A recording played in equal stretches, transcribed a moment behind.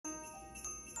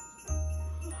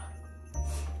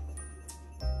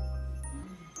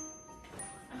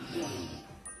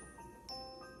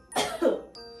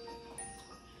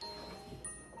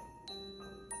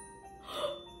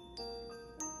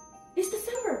It's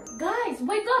December. Guys,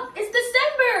 wake up. It's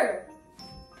December.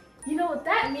 You know what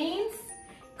that means?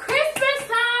 Christmas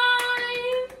time.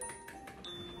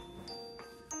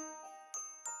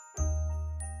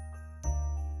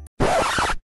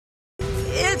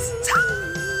 It's time.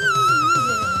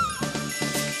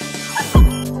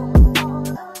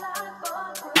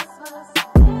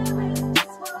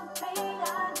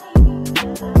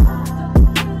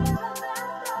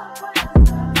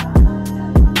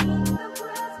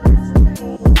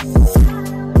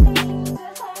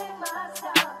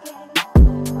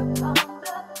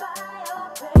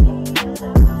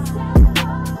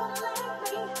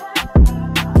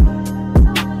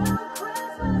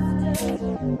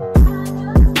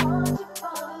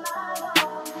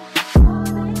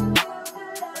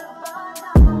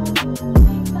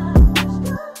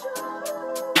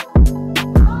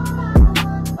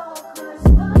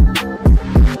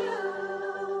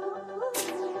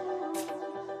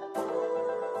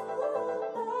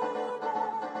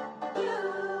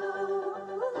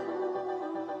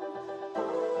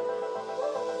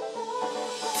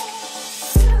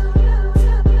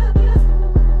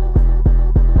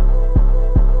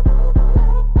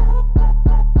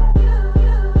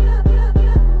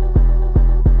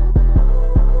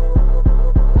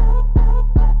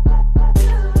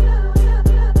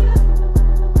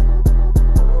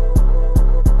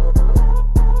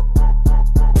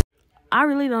 I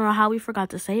really don't know how we forgot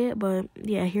to say it, but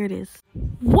yeah, here it is.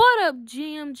 What up,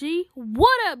 GMG?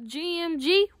 What up,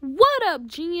 GMG? What up,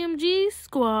 GMG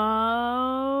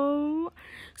squad?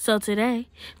 So today,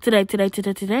 we're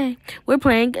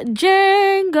playing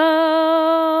Jenga.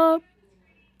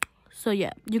 So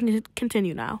yeah, you can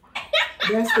continue now.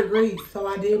 That's the grief. So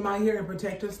I did my hair in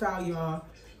protective style, y'all.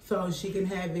 So she can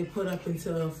have it put up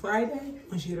until Friday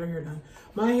when she get her hair done.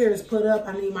 My hair is put up.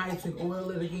 I need my to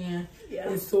oil it again. Yeah.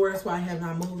 It's sore, so I have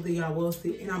not moved it. Y'all will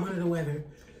see. And I'm under the weather.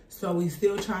 So we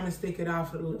still trying to stick it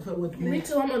out with the Me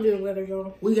too, I'm under the weather,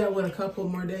 y'all. We got, what, a couple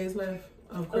more days left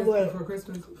of Christmas, for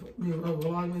Christmas?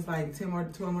 Vlogmas, like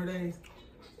 12 more days?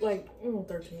 Like,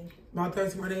 13. About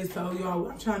 13 more days. So, y'all,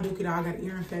 I'm trying to duke it out. I got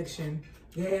ear infection.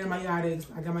 Get antibiotics.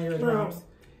 I got my ear drops.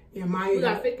 And we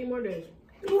got 50 more days.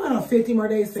 We want 50 more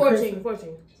days to 14.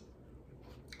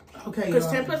 Okay, because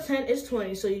 10 plus 10 is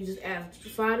 20, so you just add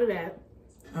 5 to that.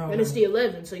 Okay. And it's the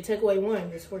 11, so you take away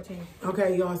 1, it's 14.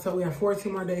 Okay, y'all, so we have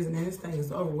 14 more days, and then this thing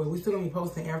is over with. We still gonna be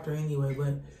posting after anyway,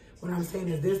 but what I'm saying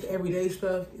is this everyday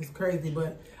stuff is crazy,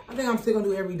 but I think I'm still gonna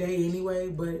do every day anyway,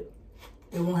 but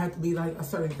it won't have to be like a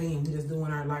certain thing. We just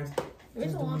doing our life.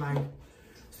 Just doing life.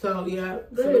 So yeah,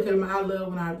 so look at I love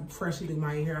when I freshly do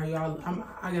my hair. Y'all,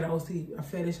 I got a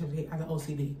fetish of hair. I got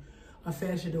OCD, a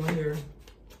fetish of doing hair.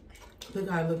 Look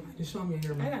how I look. Just show me your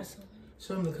hair. Man. I got some.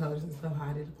 Show me the colors and stuff. How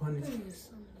I did upon it.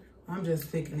 I'm just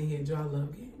sick in the head. Y'all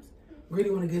love games. Gritty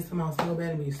want to get some out so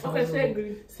bad and be so. Okay, say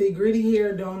Gritty. See, Gritty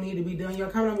hair don't need to be done. Y'all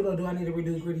comment down below. Do I need to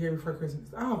redo Gritty hair before Christmas?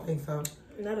 I don't think so.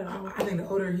 Not at all. I think the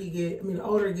older he get, the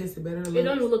older it gets, the better it looks. It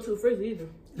don't even look too frizzy either.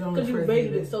 Because you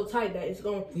braided it so tight that it's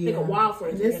going to take a while for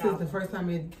it to get out. This is the first time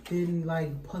it didn't,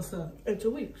 like, puss up. In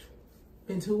 2 weeks.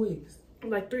 In 2 weeks.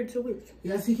 Like 3 to 2 weeks.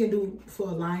 Yes, he can do for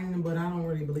a lining, but I don't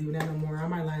really believe in that no more. I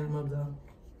might line him up, though.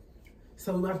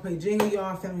 So we about to play Jenga,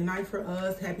 y'all. Family night for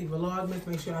us. Happy Vlogmas.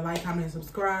 Make sure y'all like, comment, and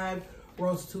subscribe.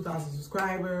 Road to 2,000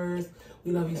 subscribers.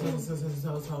 We love you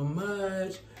so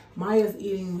much. Maya's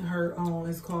eating her own.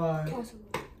 It's called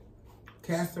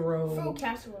casserole. Fruit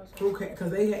casserole.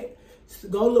 Because they had,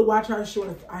 go look, watch our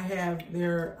shorts. I have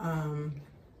their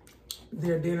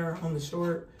dinner on the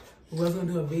short. We was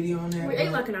gonna do a video on that. We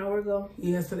ate like an hour ago.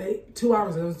 Yeah, so 2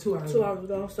 hours ago. It was 2 hours. 2 hours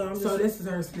ago. So this is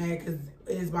her snack because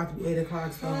it's about to be 8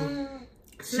 o'clock. So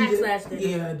snacks last dinner.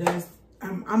 Yeah, that's.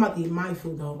 I'm about to eat my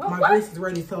food though. My grease is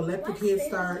ready, so let the kids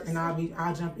start, and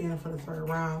I'll jump in for the third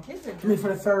round. For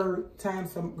the third time.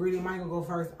 So Greedy might go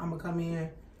first. I'm gonna come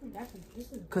in.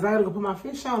 Cause I gotta go put my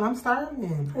fish on. I'm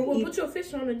starving. Well, put your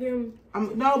fish on again.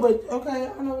 No, but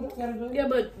okay. I know what I gotta do. Yeah,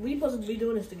 but we supposed to be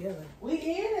doing this together. We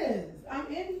is. I'm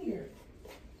in here.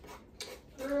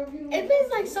 Girl, it's been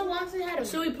like so long since I had a.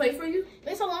 Should we play for you? It's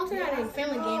been so long since I had a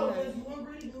family game. You and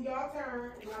Greedy do y'all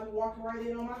turn, and I'll be walking right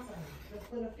in on my turn. Let's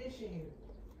put a fish in here.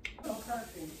 Oh,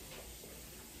 perfect.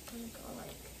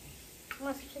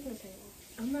 What's the chicken table?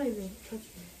 I'm not even touching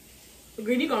it.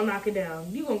 Greedy, you gonna knock it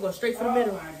down. You gonna go straight for the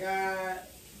middle. Oh my God.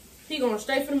 He going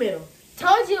straight for the middle.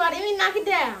 Told you I didn't even knock it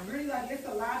down. Greedy, like it's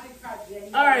a logic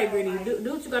project. All right, Greedy,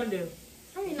 do what you gotta do.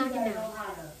 I didn't knock it down.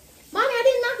 Mommy, I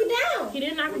didn't knock it down. He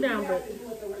didn't knock it down, but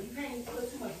you can't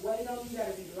put too much weight on. You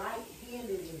gotta be light-handed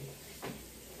with it.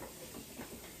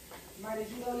 Did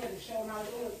you know you had to show him how to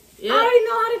do it? Yeah. I already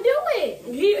know how to do it.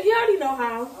 He already know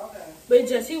how. Okay. But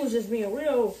he was just being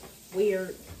real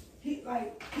weird. He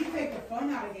take the fun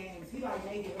out of games. He like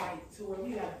made it like to where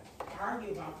we gotta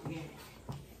argue about the game.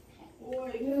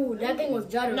 Boy, Ooh, that thing was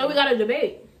juddering. No, we got a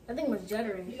debate. That thing was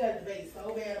juddering. he got debate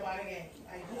so bad about a game.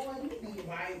 Like, boy, you think you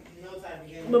right, no type of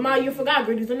game. But Ma, you forgot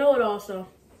Gritty's a know-it-all, so.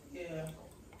 Yeah.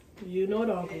 You know it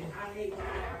all. And I hate when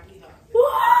I argue. Woo!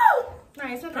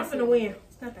 Alright, it's not I'm that finna simple. win.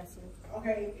 It's not that simple.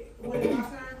 Okay, what is my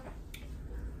turn?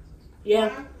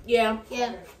 Yeah. Yeah.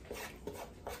 Yeah.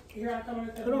 Here I come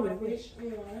with the Put over there, fish.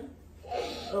 One.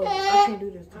 Oh, I can't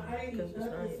do this I ain't because it's not.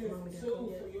 nothing since Mommy didn't two, come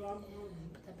yet. so you all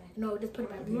Put that back. No, just put it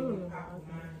back. No.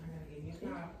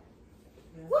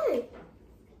 What?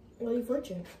 Why are you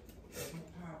flinching?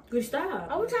 Good stop.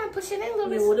 I was trying to push it in a little I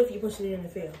mean, bit. what if you push it in and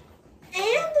fail?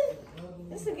 And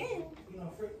this again.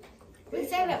 We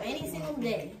set it up any single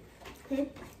day.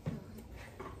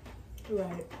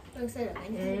 Right. We set it up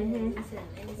any single day. We set it up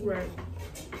any single Right.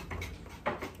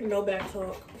 No back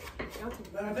talk.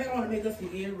 But I think I want to make us some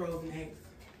ear rolls next.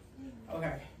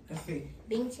 Okay, let's see.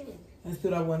 Bing chilling. Let's do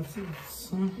that one too.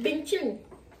 Bing ching.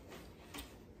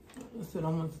 Let's do that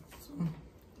one.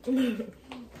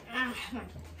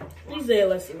 You said,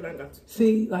 let's see what I got.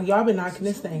 See, like y'all been knocking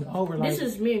this thing over. Like This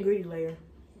is me and Gritty layer.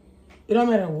 it don't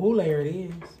matter what layer it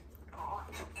is.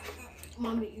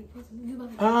 Mommy, you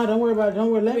about to... Don't worry about it.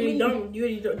 Don't worry. Let Gritty, me. don't.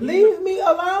 You don't. Leave me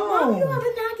Mom, you alone. about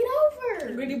to knock it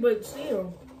over. Gritty, but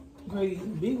still. Grady,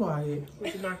 be quiet. We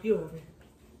should knock you over.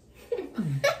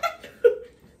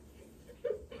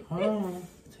 Hold on.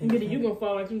 Gritty, you gonna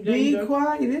fall like some Be Jenga.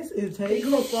 quiet. This is You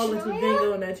taking. gonna fall like some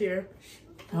Jenga on that chair.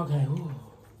 Okay. Ooh.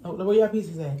 Oh, where your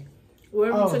pieces at?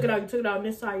 Wherever Oh. you took it out on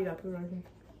this side, you got to put it right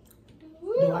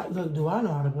here. Do I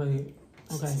know how to play it?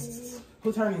 Okay.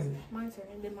 Whose turn is it? My turn,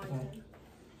 and then my turn.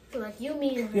 So like you,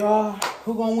 me, and her. Y'all,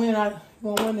 who gonna win?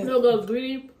 Who gonna win this? No, goes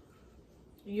Gritty.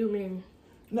 You mean.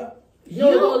 No.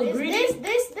 No, it No, goes it's Gritty.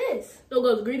 this. No, it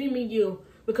goes Gritty, me, you.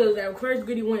 Because at first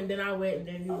Gritty went, then I went, and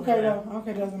then you Okay, went. though.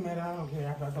 Okay, doesn't matter. I don't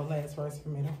care. I got to go last first for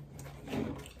me, though.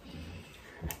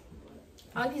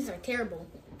 All these are terrible.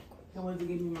 I wanted to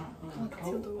give me my Okay,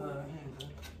 coat. so the-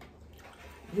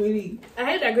 Really, I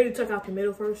hate that Gritty took out the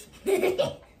middle first.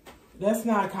 that's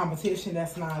not a competition.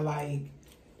 That's not like,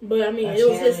 But I mean, A it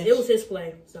challenge. was his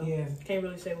play, so Yeah. can't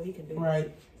really say what he can do. right.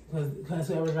 Because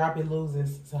whoever drop it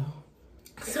loses. So,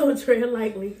 So it's very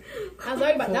likely. I was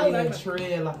worried about that. I was worried about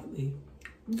tread lightly.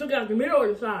 You took it out the middle or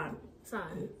the side?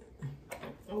 side.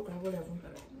 Okay, whatever.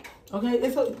 Okay,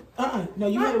 it's no,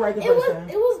 you had it right the It first was, time.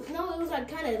 it was like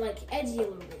kind of like edgy a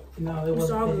little bit. No, it all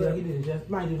wasn't. good. You did it. Just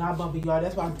mind you, not bumpy, y'all.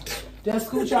 That's why. Just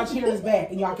scoot y'all chairs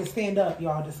back, and y'all can stand up,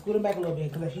 y'all. Just scoot them back a little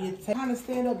bit, because if you kind of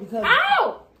stand up, because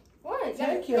Ow! What?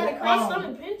 Take You got a your- cramp? My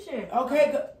stomach pinching.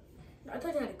 okay. I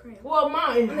thought you had a cramp. Well,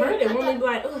 mine it hurt it. Mommy be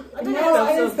like, ugh. No,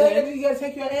 I didn't say that. You gotta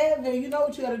take your Advil. You know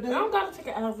what you gotta I do. don't gotta take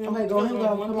an Advil. Okay, go ahead,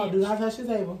 go. Come on, do not touch the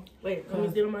table. Wait, let me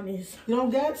sit on my knees. You don't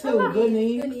got to. Good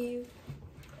knee. Good news.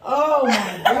 Oh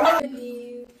my God. Good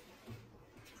news.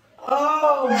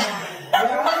 Oh my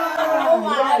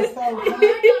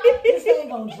God. This ain't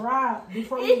gonna drop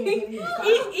before we even get inside.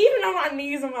 Even on my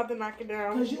knees, I'm about to knock it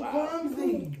down. Cause you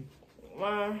clumsy.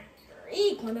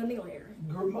 Eek, my nigga here.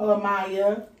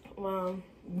 Maya.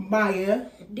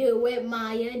 Do it,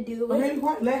 Maya. Do it. Okay, be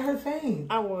quiet. Let her think.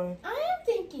 I won. I am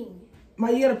thinking.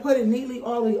 Maya, you gotta put it neatly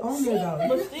all the way on there though.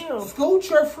 But still. Scoot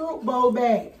your fruit bowl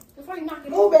back. Before you knock it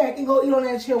Move back and go eat on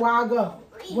that chair while I go.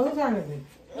 What turn is it?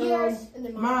 yours, and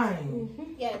then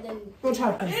Mine. Yeah, then Don't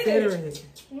try to consider it.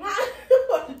 boom,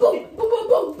 boom, boom,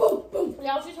 boom, boom, boom.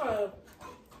 Y'all, she's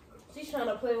trying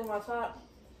to play with my top.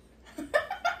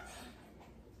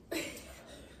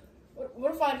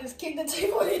 What if I just kick the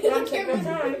table in Don't the take your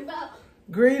camera? time.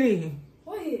 Greedy.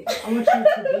 What? I want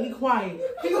you to be quiet.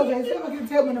 He goes, okay, so I'm gonna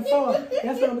table in the floor.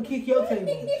 That's when I'm gonna kick your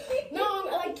table. No, I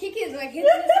like kick it, like hit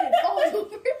this and it falls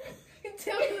over.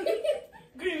 Tell me.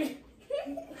 Greedy.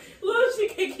 Look, she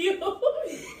kick you.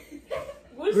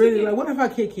 What if Greedy, she like, what if I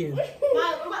kick you?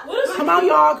 What if Come on,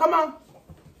 y'all, come on.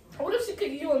 What if she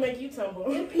kick you and make you tumble?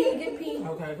 Good pee, good pee.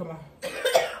 Okay, come on.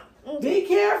 Be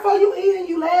careful, you eating,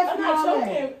 you I'm laughing not all that.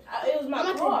 choking. It was my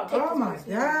I'm throat. not Oh my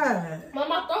God.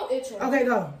 My throat itching. Okay,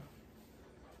 go.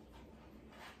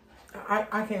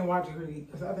 I can't watch Greedy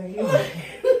because I think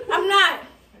I'm not.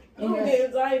 You get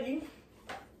anxiety.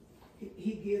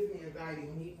 he gives me anxiety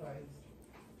when he plays.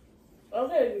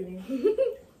 Okay, Greedy.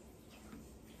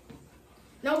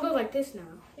 No, it goes like this now.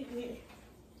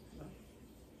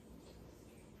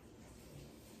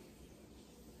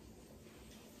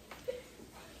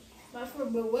 That's over,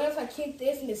 but what if I kicked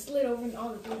this and it slid over and all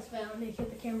the things fell and then hit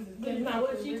the camera? Now,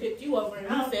 what if she kicked you over and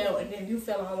you fell and then you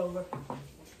fell all over?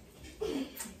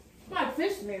 My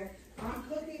fish there. I'm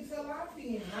cooking till I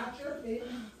finish, not your fish.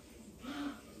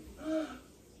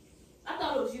 I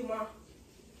thought it was you, Mom.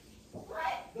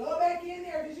 What? Go back in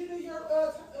there. Did you do your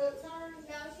turn?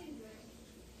 No, she's good.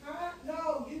 Huh?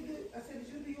 No, you did. I said,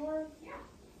 did you do yours? Yeah.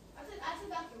 I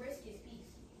took out the riskiest piece.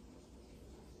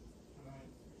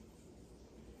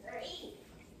 Great.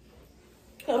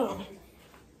 Hold on.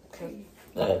 Okay.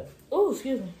 Oh,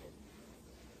 excuse me.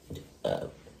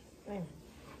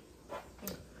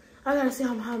 I gotta see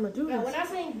how I'm gonna do No, this. we're not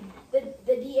saying the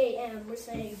DAM, we're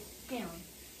saying ham.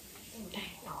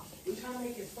 We trying to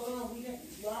make it fun. We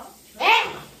didn't block.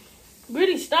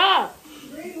 Really, stop.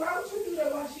 Really, why would you do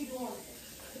that while she doing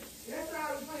it? That's not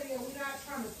how we play that. We're not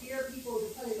trying to scare people to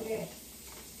play that.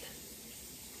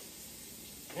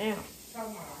 Damn.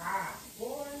 Talking about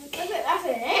boy. I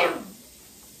said ham.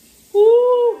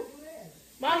 Woo.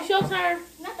 Mom, it's your turn.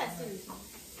 Not that serious.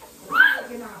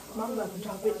 Mom about to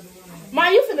drop it.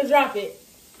 Mom, you finna drop it.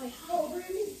 Oh,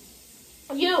 really?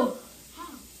 You.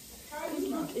 How you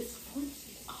know? It's funny.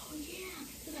 Oh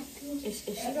yeah.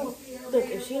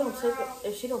 If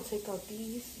she don't take out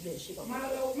these, then she gonna.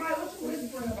 Milo, what you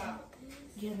whispering about?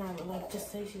 Yeah, no, like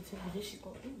just say she took it, then she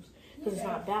gonna lose. Because it's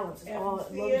not balanced. It's all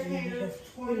See loves your in here. hands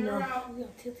pointing out.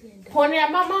 Pointing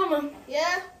at my mama.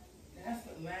 Yeah. That's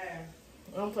a laugh.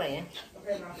 I'm playing.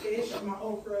 Okay, my fish and my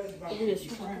okra is about Look at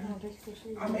this.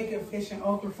 I'm making fish and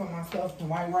okra for myself and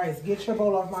white rice. Get your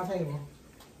bowl off my table.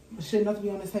 There shouldn't nothing be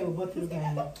on this table but this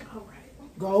game. All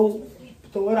right. Go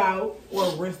throw it out or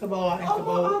rinse the bowl out. The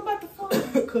bowl I'm about to fall.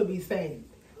 could be saved.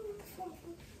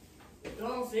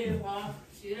 Don't say it, Mom.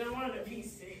 She don't want to be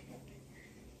sick.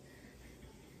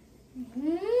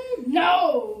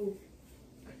 No.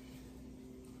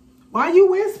 Why you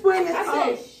whispering?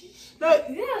 I said, Look,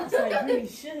 yeah, it's like greedy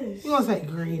shush. you gonna say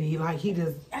greedy? Like he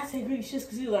just I said greedy shush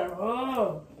because he's like,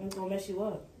 oh, I'm gonna mess you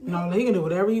up. no. He can do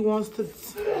whatever he wants to.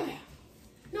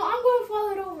 No, I'm going to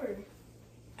fall it over.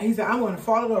 He said, "I'm gonna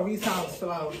fall it over." You sound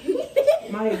slow.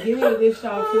 Maya, give me the dish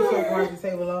towel too so I can wipe the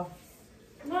table off.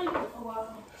 No, oh,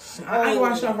 wow. I can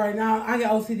wash it off right now. I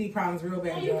got OCD problems real Oh,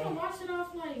 bad, you can y'all. wash it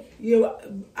off like. Yeah,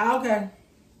 okay.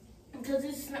 Because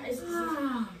it's not. It's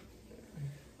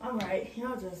all right.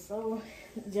 Y'all just so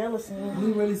jealous of me.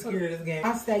 We really scared of this game.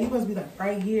 I said, you must be like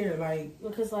right here, like.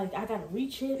 Because like I gotta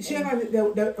reach it. She act like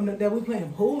that we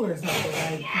playing pool or something.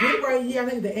 Like, get right here. I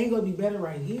think the angle would be better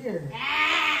right here.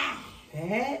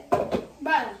 Pat?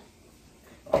 But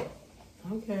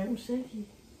Okay. I'm shaky.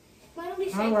 why don't we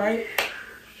shake All right.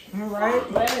 All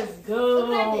right. Let's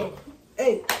go.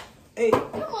 Hey. Hey. Come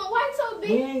on, why so big?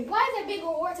 Yeah. Why is that big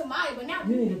reward to Maya, but not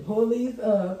You need to pull these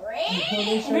up. And pull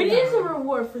this shirt It is a down.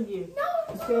 reward for you.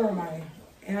 No. It's fair, Maya.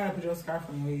 And I gotta put your scarf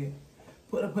on your head.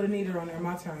 Put a needle on there.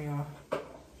 My turn, y'all.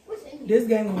 What's in here? This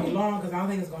game gonna be long because I don't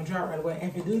think it's gonna drop right away.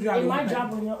 If it do drop, It we might play-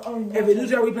 drop on your own. If it do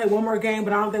drop, we play one more game,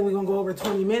 but I don't think we're gonna go over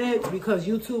 20 minutes because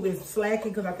YouTube is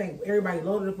slacking because I think everybody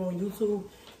loaded up on YouTube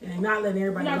and they're not letting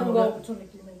everybody We're not load gonna go up. over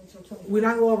 23 minutes or 20. We're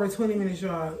not going over 20 minutes,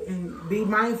 y'all, and be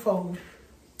mindful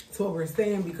to what we're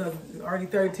saying because it's already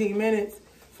 13 minutes,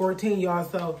 14, y'all.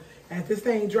 So as this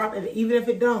thing drop, and even if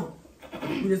it don't,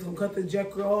 we just gonna cut the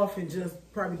jacker off and just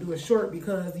probably do it short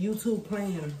because YouTube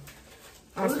playing.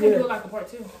 I We can swear. do it like a part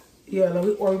 2. Yeah,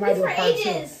 like or we might It's do a for part 2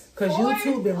 ages. because 4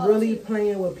 YouTube been or really 2.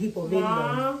 playing with people videos.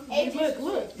 Mom, Ages.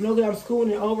 look. You know, that I'm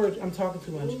schooling it over. I'm talking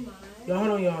too much. Y'all, hold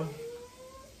on, y'all.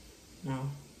 No.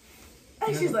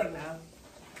 Hey, she's like, nah.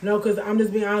 No, because I'm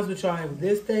just being honest with y'all. If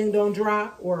this thing don't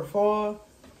drop or fall,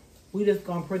 we just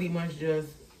gonna pretty much just...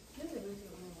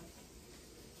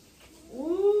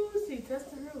 Ooh, she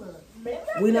tested her luck.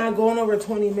 We not going over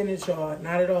 20 minutes, y'all.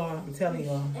 Not at all. I'm telling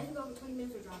y'all. If we go over 20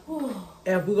 minutes, we're dropping.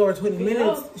 If we go over 20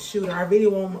 minutes, shoot, our video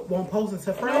won't post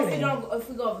until Friday. If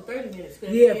we go over 30 minutes,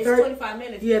 because Yeah, it's 30 25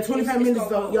 minutes. Yeah, 25 it's minutes. gonna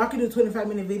So go. y'all can do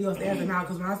 25-minute videos as of now.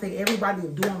 Because when I say everybody is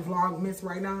doing Vlogmas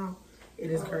right now, it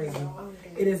is crazy.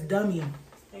 It is dummy.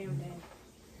 Damn.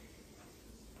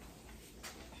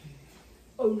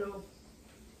 Oh no.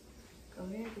 Go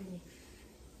ahead, Greedy.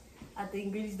 I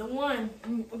think Greedy's the one.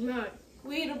 I'm not.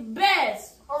 We the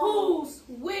best. Who's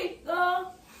with the...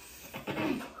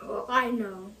 Well, I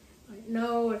know.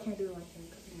 No, I can't do it like that.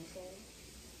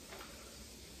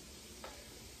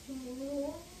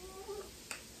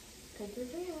 Take your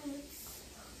chance.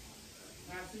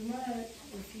 Not too much.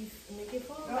 If you make it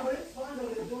fun. No, it's fun though.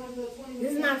 It's doing until 20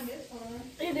 This is minutes. not- It's fun.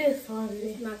 It is fun.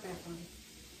 It's not that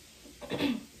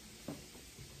funny.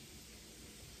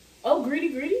 Oh,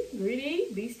 Greedy.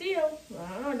 Be still.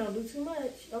 Don't do too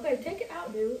much. Okay, take it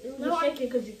out, dude. It was No, just shaking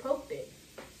because you poked it.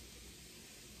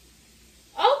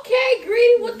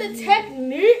 Greedy with the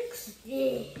techniques.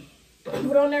 Yeah.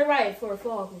 Put on there right for a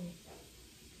vlog with me.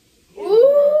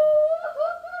 Ooh.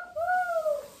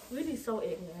 Greedy's so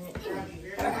ignorant.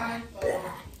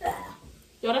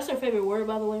 Yo, that's her favorite word,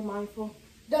 by the way, mindful.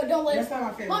 Don't let That's it. not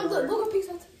my favorite Mom, word. look a piece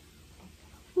of.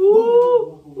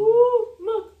 Ooh,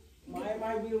 look.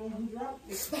 Might be the one who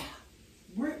dropped it.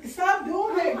 Stop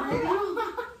doing that, Greedy.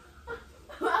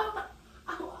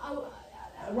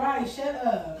 Right, shut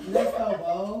up. Let's go,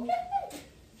 Bo.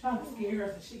 Trying to scare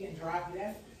her so she can drop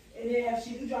it. And then if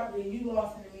she do drop it and you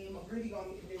lost it, then Greedy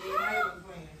gonna get the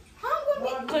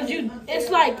playing. Cause you, it's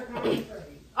like,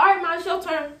 all right, Ma, it's your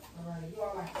turn. Alright, you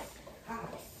all like,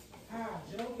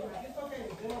 joking. Like, it's okay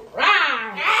to joke.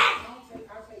 Right.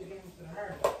 I'll take games to her.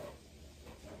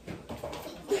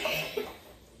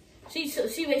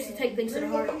 She basically take things to the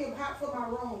heart. Give me a pop for my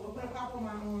room. We'll put a pop on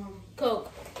my Coke.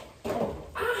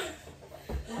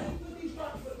 Why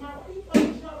you put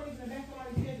these strawberries in the back of my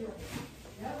refrigerator?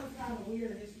 That was kind of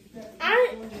weird and disrespectful.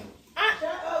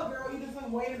 Shut up, girl. You just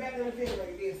way in the back of the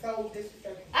refrigerator. Being so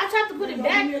disrespectful. I tried to put it Give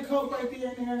back. me a Coke right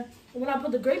there in there. When I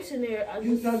put the grapes in there,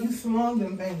 You slung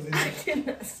them things in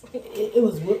there. It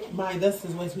was my dust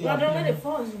is way too No, don't let it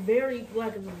fall. It's very,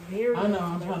 like, it's very. I know.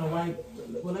 I'm trying to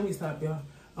wipe. Well, let me stop, y'all.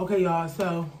 Okay, y'all.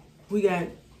 So we got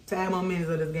 5 more minutes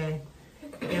of this game.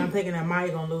 And I'm thinking that Maya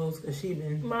gonna lose because she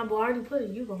been. My boy already put it.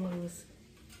 You gonna lose.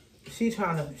 She's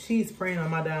praying on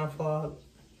my downfall.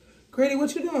 Greedy,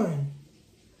 what you doing?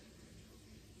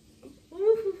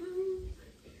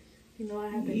 You know I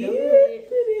have to do Yeah, it.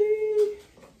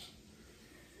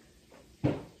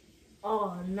 Greedy.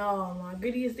 Oh no, my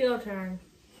Greedy is still turn.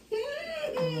 So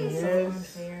Yes.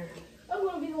 unfair. I'm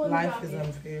gonna be the one to Life drop is it.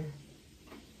 unfair.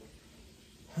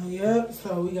 Yep,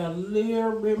 so we got a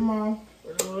little bit more.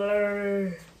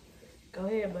 Go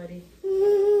ahead, buddy.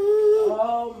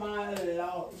 Oh my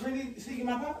lord. Greedy, see you get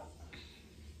my pop?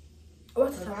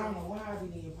 What's I don't know why we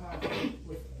need pop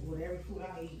with every food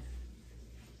I eat.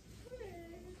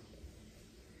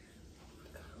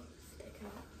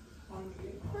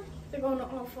 They're going to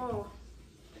fall.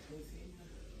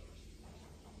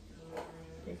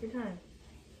 Take your time.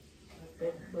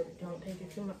 But don't take it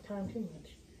too much time too much.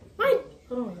 Wait!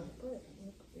 Hold on.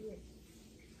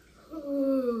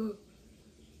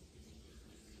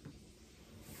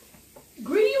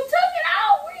 Greedy, you took it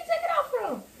out! Where you take it out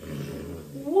from?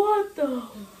 What the?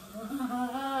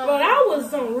 Bro, that was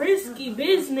some risky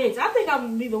business. I think I'm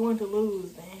gonna be the one to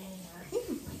lose. Dang.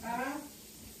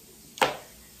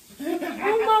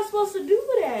 How am I supposed to do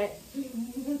that?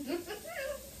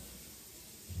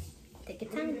 Take your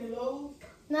Greedy time. didn't lose?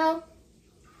 No.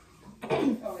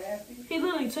 Oh, that's it. He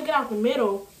literally took it out the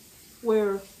middle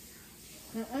where.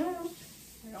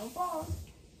 Don't fall.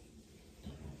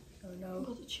 Oh no.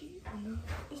 Was it cheat? No.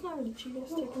 It's not really cheat,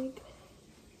 that's technique.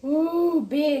 Ooh,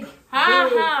 big.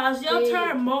 Ha, it's your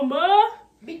turn, mama.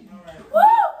 Big.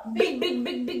 Woo! Big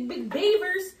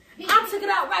beavers. I took it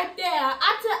out right there.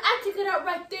 I took it out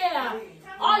right there.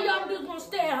 All y'all do is gonna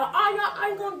stare. All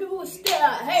y'all gonna do is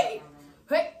stare. Hey.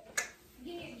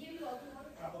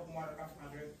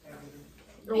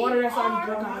 The water that's already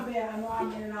drunk. My bad. I know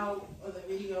I'm in and out of the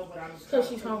video, but I'm just So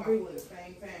she's hungry. at the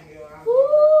same time, yo.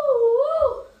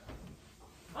 Woo!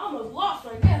 I almost lost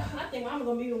right there. I think I'm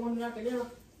gonna be the one to knock it down.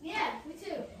 Yeah, me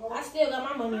too. I still got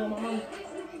my money on my mama.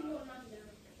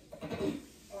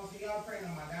 Oh, so y'all praying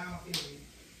on my downfield.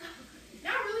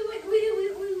 Not really.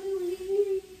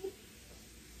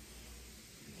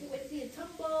 Wait, see a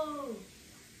tumble.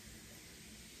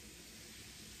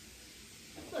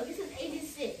 Look, this is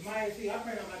 86. Maya, see, y'all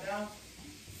praying on my downfield.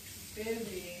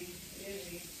 Busy.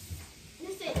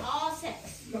 This is all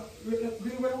sex. Look,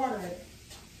 Greedy, where the water at?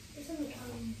 It's in the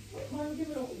Maya, give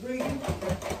it a Greedy.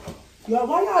 Yo,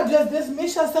 why y'all just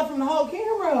dismiss yourself from the whole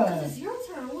camera? It's your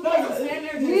turn. Look No, at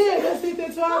yeah, let's see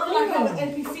that y'all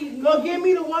NPC. Go give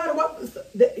me the water.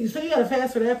 So you gotta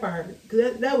fast for that part.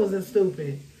 Cause that was just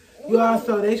stupid. You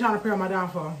also, they trying to pray on my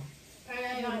downfall.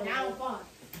 downfall.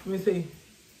 Let me see.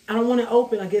 I don't want it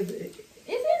open. I guess. It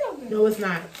is open. No, it's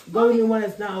not. Go with me one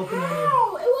that's not open.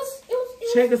 How? It was.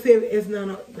 Check and see if it's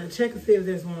no. Check and see if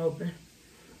there's one open.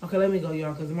 Okay, let me go,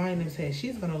 y'all, because my name said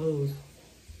she's gonna lose.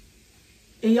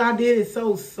 And y'all did it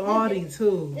so salty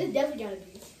too. It's definitely gotta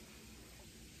be.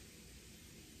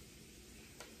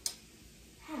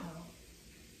 How?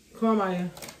 Come on, Maya.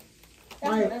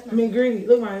 Maya, That's I mean, Greedy.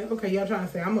 Look, Maya. Okay, y'all trying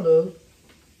to say I'm gonna lose.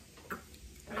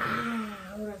 I'm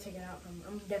gonna take it out from.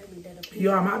 I'm definitely dead up here.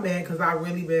 Y'all, my bad, because I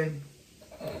really been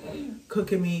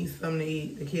cooking me something to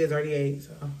eat. The kids already ate,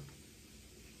 so.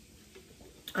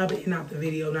 I've been eating out the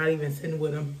video, not even sitting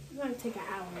with them. It's gonna take an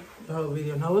hour. The whole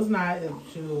video. No, it's not.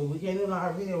 Shoot, we can't do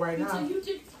our video right now. You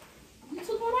took.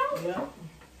 took one out? Yeah.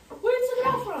 Where you took it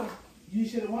out from? You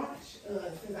should have watched.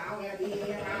 Since I don't gotta be in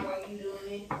here around while you doing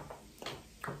it.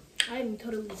 I am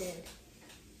totally dead.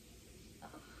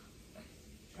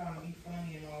 Trying to be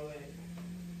funny and all that.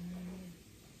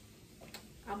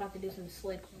 I'm about to do some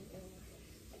slick.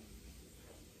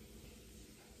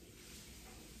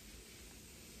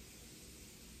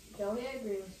 Go ahead,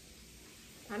 Green.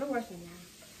 Kind of rushing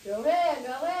now. Go ahead,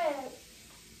 go ahead.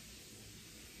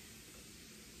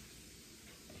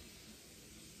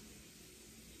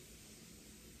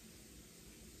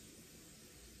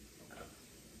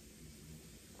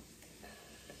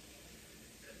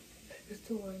 It's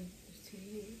too early. It's too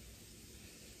late.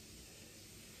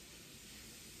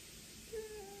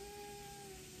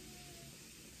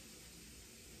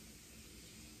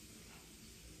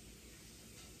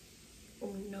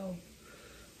 Oh no.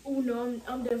 Oh no,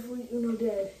 I'm definitely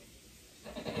dead.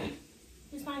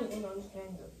 It's not even on this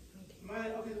Jenga.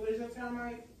 Mine, okay, what is your turn,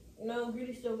 Mike? No,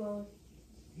 Greedy's still going.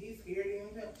 He's scared he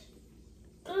don't touch.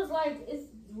 Cause like it's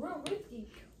real risky.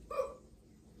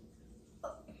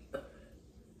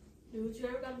 Do what you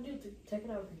ever gotta do to take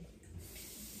it over.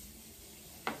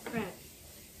 Crap.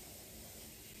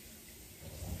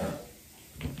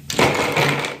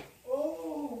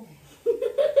 Oh!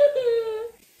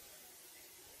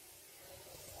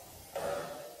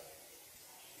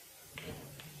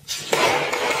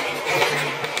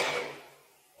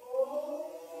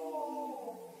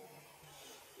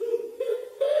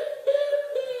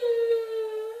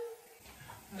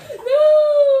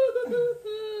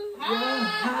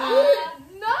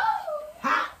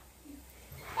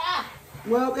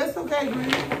 Well, that's okay,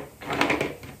 Green.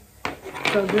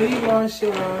 So Green lost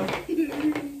y'all.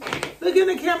 Look in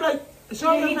the camera, like,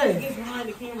 show your face. Get behind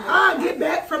the camera. Get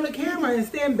back from the camera and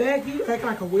stand back. You act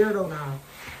like a weirdo now.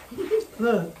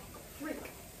 Look.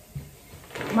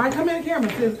 Mike, come in the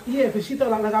camera. Yeah, because she thought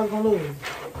like I was going to lose.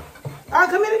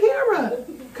 Come in the camera.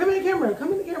 Come in the camera.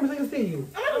 Come in the camera so they can see you.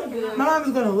 I'm good. My mom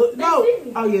is going to look. No. They see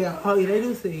me. Oh, yeah. Oh, yeah, they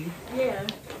do see you. Yeah,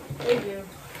 they do.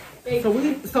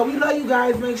 So we love you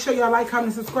guys. Make sure y'all like,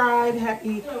 comment, subscribe.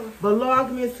 Happy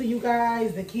Vlogmas to you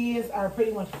guys. The kids are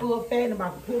pretty much full fat and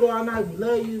about to poodle all night. We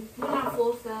love you. We're not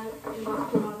full fat. We're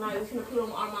about to put all night. We're finna put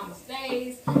on our mama's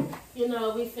face. You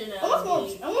know, we finna. I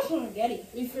want some spaghetti.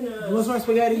 We finna. You want some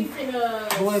spaghetti? We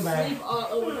finna sleep all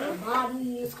over our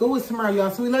bodies. School is tomorrow, y'all.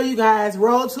 So we love you guys.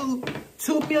 Roll to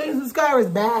 2 million subscribers.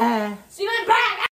 Bye. See you later. Bye.